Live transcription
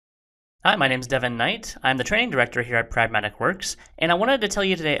Hi, my name is Devin Knight. I'm the training director here at Pragmatic Works, and I wanted to tell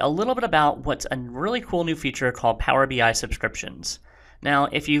you today a little bit about what's a really cool new feature called Power BI subscriptions. Now,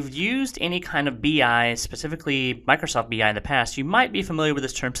 if you've used any kind of BI, specifically Microsoft BI in the past, you might be familiar with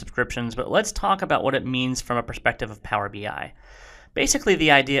this term subscriptions, but let's talk about what it means from a perspective of Power BI. Basically,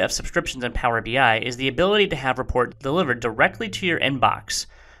 the idea of subscriptions in Power BI is the ability to have reports delivered directly to your inbox.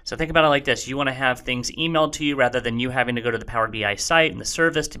 So think about it like this. You want to have things emailed to you rather than you having to go to the Power BI site and the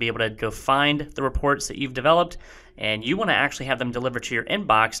service to be able to go find the reports that you've developed. And you want to actually have them delivered to your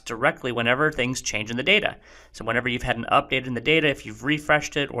inbox directly whenever things change in the data. So whenever you've had an update in the data, if you've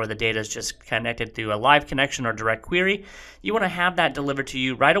refreshed it or the data is just connected through a live connection or direct query, you want to have that delivered to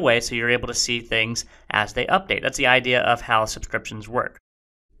you right away so you're able to see things as they update. That's the idea of how subscriptions work.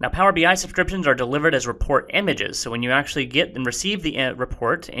 Now, Power BI subscriptions are delivered as report images. So when you actually get and receive the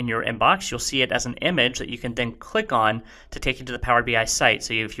report in your inbox, you'll see it as an image that you can then click on to take you to the Power BI site.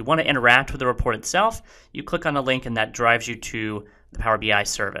 So if you want to interact with the report itself, you click on a link and that drives you to the Power BI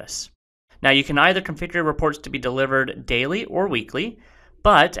service. Now, you can either configure reports to be delivered daily or weekly,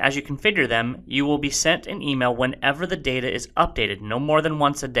 but as you configure them, you will be sent an email whenever the data is updated, no more than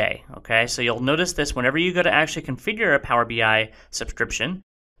once a day. Okay, so you'll notice this whenever you go to actually configure a Power BI subscription,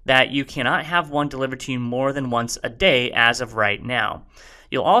 that you cannot have one delivered to you more than once a day as of right now.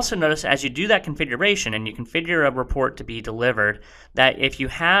 You'll also notice as you do that configuration and you configure a report to be delivered, that if you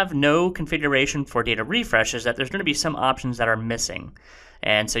have no configuration for data refreshes, that there's going to be some options that are missing.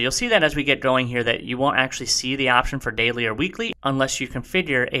 And so you'll see that as we get going here that you won't actually see the option for daily or weekly unless you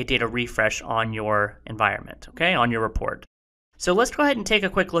configure a data refresh on your environment, okay, on your report. So let's go ahead and take a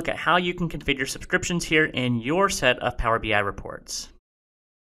quick look at how you can configure subscriptions here in your set of Power BI reports.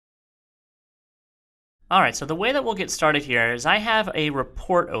 Alright, so the way that we'll get started here is I have a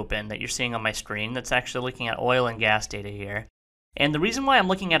report open that you're seeing on my screen that's actually looking at oil and gas data here. And the reason why I'm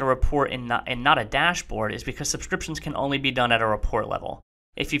looking at a report and not a dashboard is because subscriptions can only be done at a report level.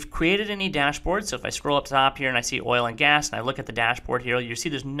 If you've created any dashboards, so if I scroll up top here and I see oil and gas and I look at the dashboard here, you see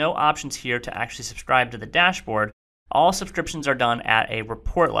there's no options here to actually subscribe to the dashboard. All subscriptions are done at a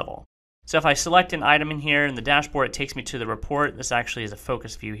report level. So if I select an item in here in the dashboard, it takes me to the report. This actually is a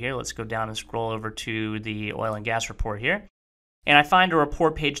focus view here. Let's go down and scroll over to the oil and gas report here. And I find a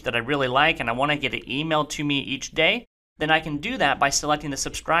report page that I really like and I want to get it emailed to me each day. Then I can do that by selecting the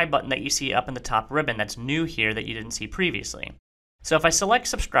subscribe button that you see up in the top ribbon that's new here that you didn't see previously. So if I select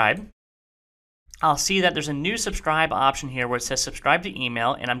subscribe, I'll see that there's a new subscribe option here where it says subscribe to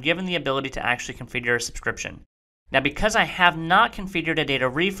email, and I'm given the ability to actually configure a subscription. Now, because I have not configured a data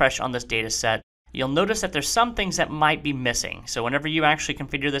refresh on this data set, you'll notice that there's some things that might be missing. So whenever you actually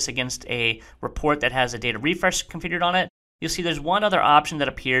configure this against a report that has a data refresh configured on it, you'll see there's one other option that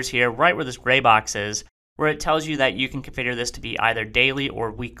appears here right where this gray box is, where it tells you that you can configure this to be either daily or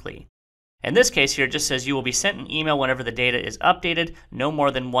weekly. In this case here, it just says you will be sent an email whenever the data is updated, no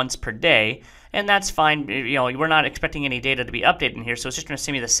more than once per day, and that's fine. You know, we're not expecting any data to be updated in here, so it's just going to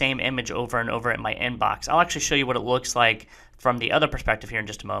send me the same image over and over in my inbox. I'll actually show you what it looks like from the other perspective here in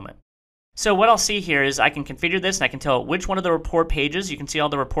just a moment. So what I'll see here is I can configure this and I can tell which one of the report pages. You can see all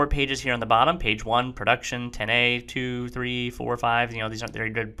the report pages here on the bottom, page 1, production, 10A, 2, 3, 4, 5, these aren't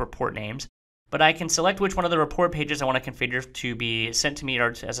very good report names. But I can select which one of the report pages I want to configure to be sent to me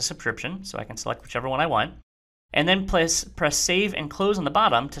as a subscription, so I can select whichever one I want, and then press save and close on the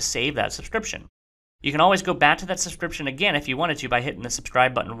bottom to save that subscription. You can always go back to that subscription again if you wanted to by hitting the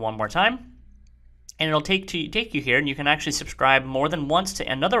subscribe button one more time, and it'll take you here, and you can actually subscribe more than once to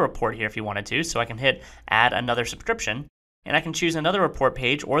another report here if you wanted to, so I can hit add another subscription, and I can choose another report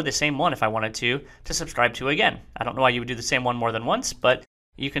page, or the same one if I wanted to subscribe to again. I don't know why you would do the same one more than once, but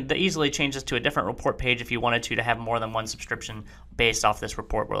you can easily change this to a different report page if you wanted to have more than one subscription based off this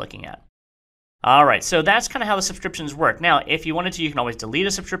report we're looking at. Alright, so that's kind of how the subscriptions work. Now, if you wanted to, you can always delete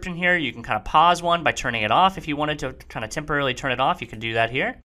a subscription here. You can kind of pause one by turning it off. If you wanted to kind of temporarily turn it off, you can do that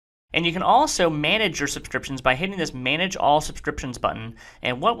here. And you can also manage your subscriptions by hitting this Manage All Subscriptions button.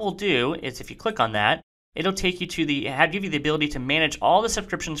 And what we'll do is if you click on that, it'll take you to give you the ability to manage all the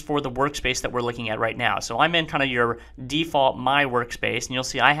subscriptions for the workspace that we're looking at right now. So I'm in kind of your default My Workspace, and you'll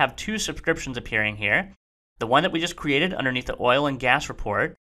see I have two subscriptions appearing here. The one that we just created underneath the oil and gas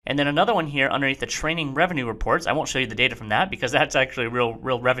report, and then another one here underneath the training revenue reports. I won't show you the data from that because that's actually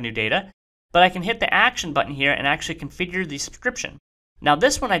real revenue data. But I can hit the action button here and actually configure the subscription. Now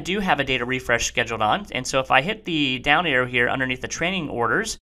this one I do have a data refresh scheduled on, and so if I hit the down arrow here underneath the training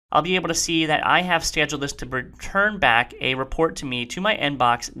orders, I'll be able to see that I have scheduled this to return back a report to me to my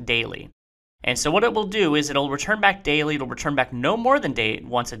inbox daily. And so what it will do is it'll return back daily. It'll return back no more than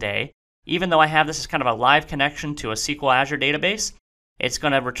once a day, even though I have this as kind of a live connection to a SQL Azure database. it's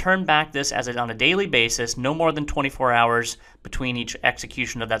going to return back this as on a daily basis, no more than 24 hours between each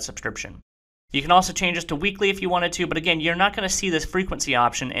execution of that subscription. You can also change this to weekly if you wanted to, but again, you're not going to see this frequency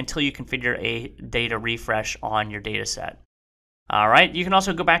option until you configure a data refresh on your data set. All right, you can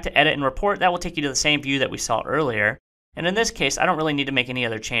also go back to edit and report. That will take you to the same view that we saw earlier. And in this case, I don't really need to make any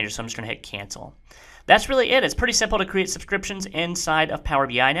other changes, so I'm just going to hit cancel. That's really it. It's pretty simple to create subscriptions inside of Power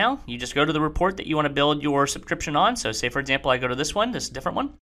BI now. You just go to the report that you want to build your subscription on. So say, for example, I go to this one, this different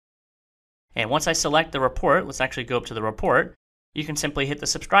one. And once I select the report, let's actually go up to the report. You can simply hit the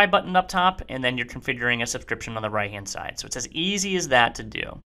subscribe button up top, and then you're configuring a subscription on the right-hand side. So it's as easy as that to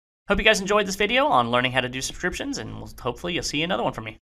do. Hope you guys enjoyed this video on learning how to do subscriptions, and hopefully you'll see another one from me.